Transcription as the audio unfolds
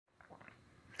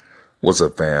What's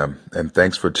up, fam? And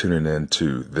thanks for tuning in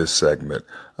to this segment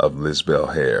of Liz Bell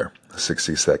Hair,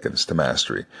 60 Seconds to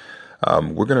Mastery.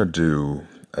 We're going to do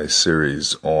a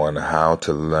series on how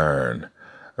to learn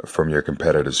from your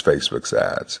competitors' Facebook's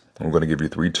ads. I'm going to give you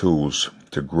 3 tools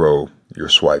to grow your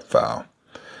swipe file.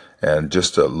 And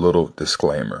just a little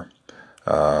disclaimer.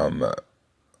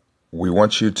 We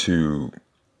want you to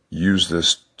use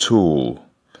this tool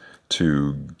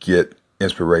to get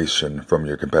inspiration from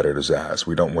your competitors' ads.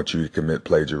 We don't want you to commit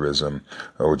plagiarism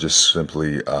or just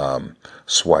simply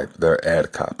swipe their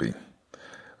ad copy.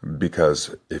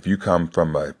 Because if you come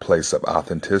from a place of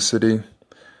authenticity,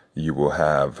 you will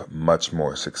have much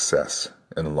more success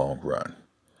in the long run.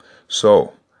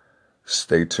 So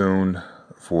stay tuned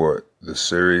for the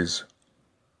series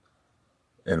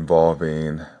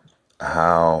involving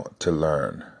how to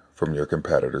learn from your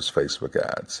competitors' Facebook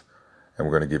ads. And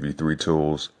we're going to give you 3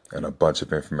 tools and a bunch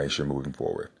of information moving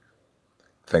forward.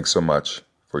 Thanks so much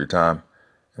for your time,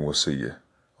 and we'll see you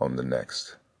on the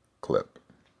next clip.